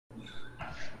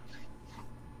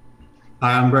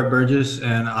Hi, I'm Brett Burgess,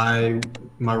 and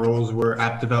my roles were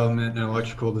app development and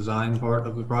electrical design part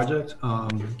of the project. I'm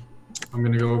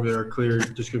going to go over a clear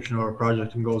description of our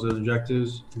project and goals and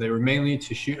objectives. They were mainly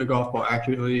to shoot a golf ball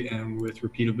accurately and with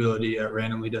repeatability at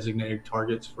randomly designated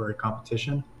targets for a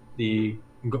competition. The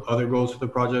other goals for the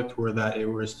project were that it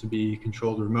was to be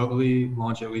controlled remotely,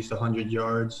 launch at least 100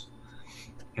 yards,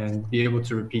 and be able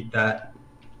to repeat that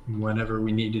whenever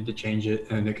we needed to change it,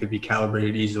 and it could be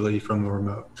calibrated easily from the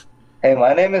remote. Hey,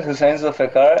 my name is Husayn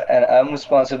Zulfiqar, and I'm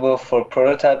responsible for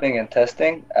prototyping and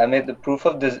testing. I made the proof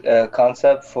of this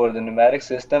concept for the pneumatic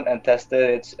system and tested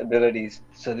its abilities.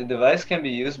 So the device can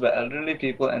be used by elderly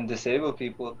people and disabled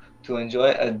people to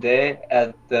enjoy a day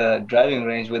at the driving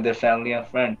range with their family and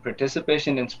friends.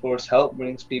 Participation in sports help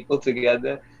brings people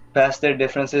together past their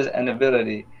differences and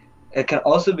ability. It can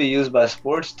also be used by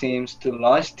sports teams to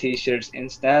launch t-shirts in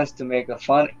stands to make a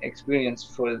fun experience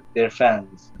for their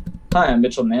fans. Hi, I'm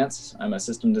Mitchell Nance. I'm a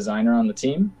system designer on the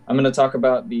team. I'm going to talk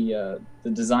about the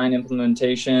design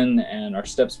implementation and our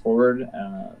steps forward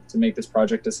to make this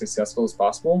project as successful as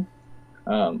possible.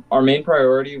 Our main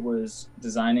priority was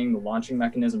designing the launching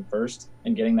mechanism first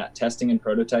and getting that testing and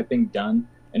prototyping done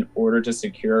in order to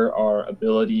secure our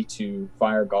ability to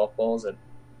fire golf balls at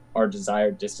our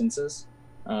desired distances.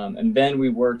 And then we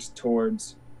worked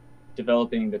towards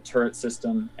developing the turret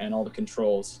system and all the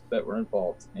controls that were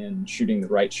involved in shooting the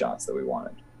right shots that we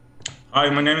wanted. Hi,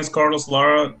 my name is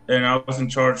Lara, and I was in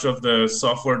charge of the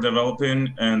software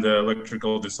developing and the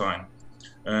electrical design.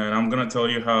 And I'm going to tell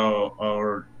you how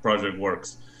our project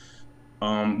works.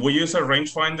 We use a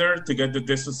rangefinder to get the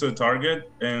distance to the target,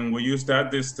 and we use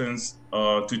that distance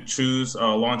to choose a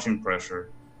launching pressure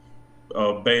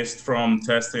based from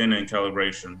testing and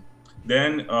calibration.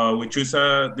 Then we choose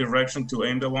a direction to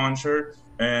aim the launcher,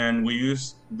 and we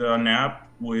use the app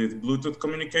with Bluetooth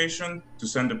communication to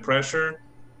send the pressure,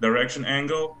 direction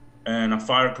angle, and a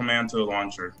fire command to the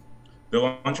launcher. The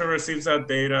launcher receives that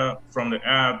data from the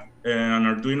app, and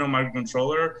an Arduino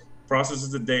microcontroller processes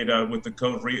the data with the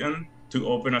code written to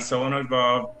open a solenoid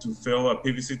valve to fill a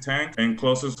PVC tank and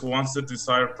closes once the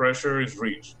desired pressure is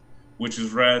reached, which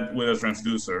is read with a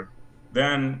transducer.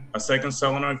 Then a second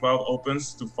solenoid valve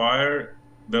opens to fire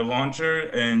the launcher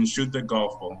and shoot the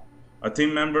golf ball. A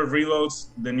team member reloads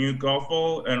the new golf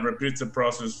ball and repeats the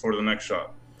process for the next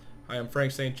shot. Hi, I'm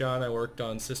Frank St. John. I worked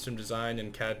on system design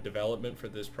and CAD development for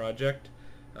this project.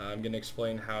 I'm going to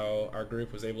explain how our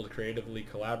group was able to creatively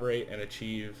collaborate and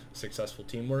achieve successful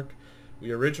teamwork.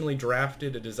 We originally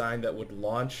drafted a design that would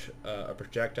launch a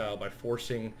projectile by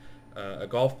forcing a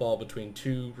golf ball between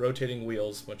two rotating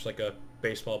wheels, much like a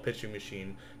baseball pitching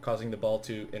machine, causing the ball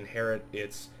to inherit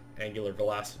its angular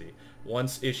velocity.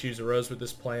 Once issues arose with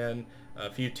this plan,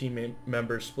 a few team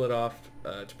members split off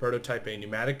to prototype a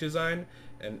pneumatic design,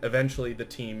 and eventually the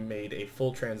team made a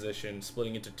full transition,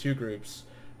 splitting into two groups,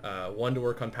 one to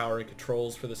work on power and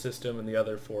controls for the system and the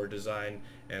other for design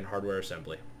and hardware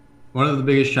assembly. One of the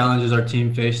biggest challenges our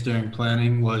team faced during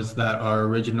planning was that our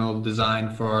original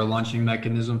design for our launching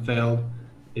mechanism failed.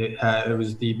 It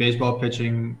was the baseball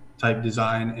pitching type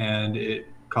design, and it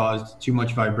caused too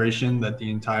much vibration that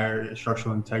the entire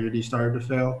structural integrity started to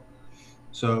fail.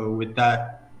 So with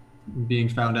that being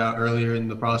found out earlier in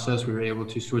the process, we were able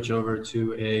to switch over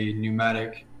to a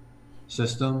pneumatic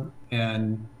system,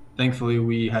 and thankfully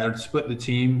we had split the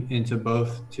team into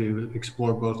both to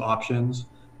explore both options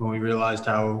when we realized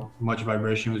how much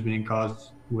vibration was being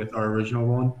caused with our original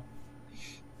one.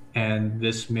 And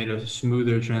this made a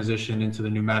smoother transition into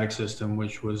the pneumatic system,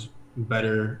 which was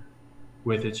better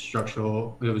with its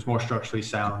structural, it was more structurally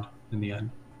sound in the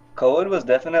end. COVID was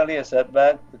definitely a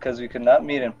setback because we could not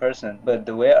meet in person, but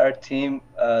the way our team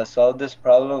solved this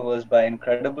problem was by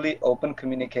incredibly open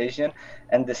communication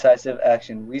and decisive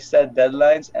action. We set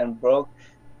deadlines and broke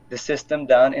the system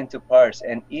down into parts,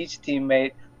 and each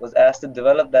teammate was asked to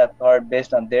develop that part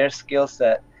based on their skill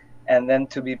set and then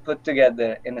to be put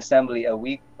together in assembly a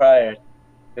week prior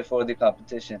before the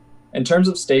competition. In terms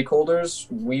of stakeholders,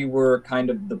 we were kind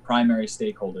of the primary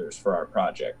stakeholders for our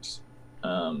project.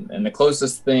 And the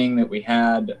closest thing that we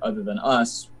had other than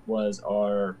us was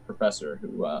our professor,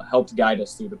 who helped guide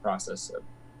us through the process of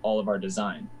all of our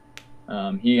design.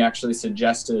 He actually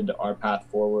suggested our path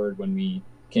forward when we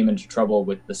came into trouble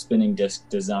with the spinning disc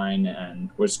design and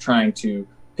was trying to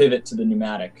pivot to the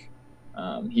pneumatic.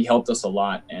 He helped us a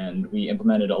lot, and we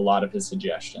implemented a lot of his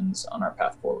suggestions on our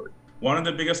path forward. One of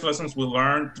the biggest lessons we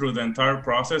learned through the entire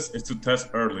process is to test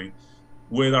early.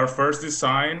 With our first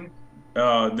design,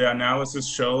 the analysis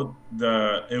showed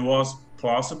that it was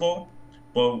plausible,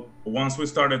 but once we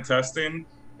started testing,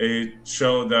 it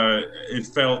showed that it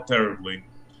failed terribly.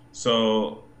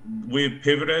 So we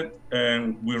pivoted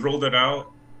and we rolled it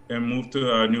out and moved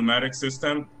to a pneumatic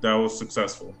system that was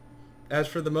successful. As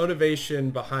for the motivation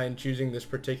behind choosing this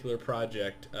particular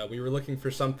project, we were looking for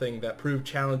something that proved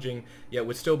challenging yet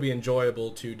would still be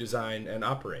enjoyable to design and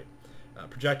operate.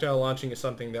 Projectile launching is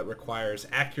something that requires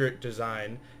accurate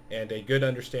design and a good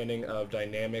understanding of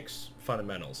dynamics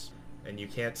fundamentals. And you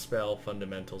can't spell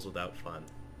fundamentals without fun.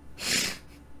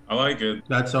 I like it.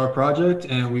 That's our project,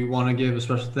 and we want to give a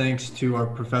special thanks to our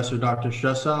professor, Dr.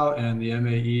 Stresau, and the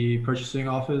MAE purchasing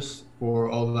office for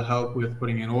all the help with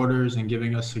putting in orders and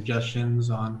giving us suggestions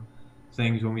on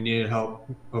things when we needed help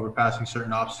overpassing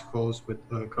certain obstacles with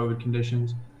COVID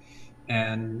conditions.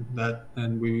 And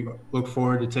we look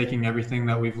forward to taking everything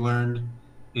that we've learned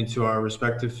into our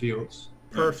respective fields.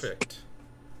 Perfect.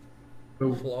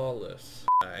 Flawless.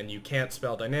 And you can't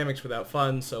spell dynamics without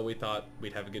fun, so we thought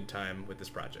we'd have a good time with this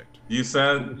project. You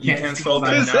said you can't spell You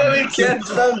dynamics. said we can't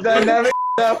spell dynamics.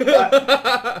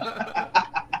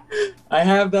 I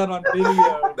have that on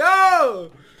video. No!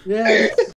 Yes.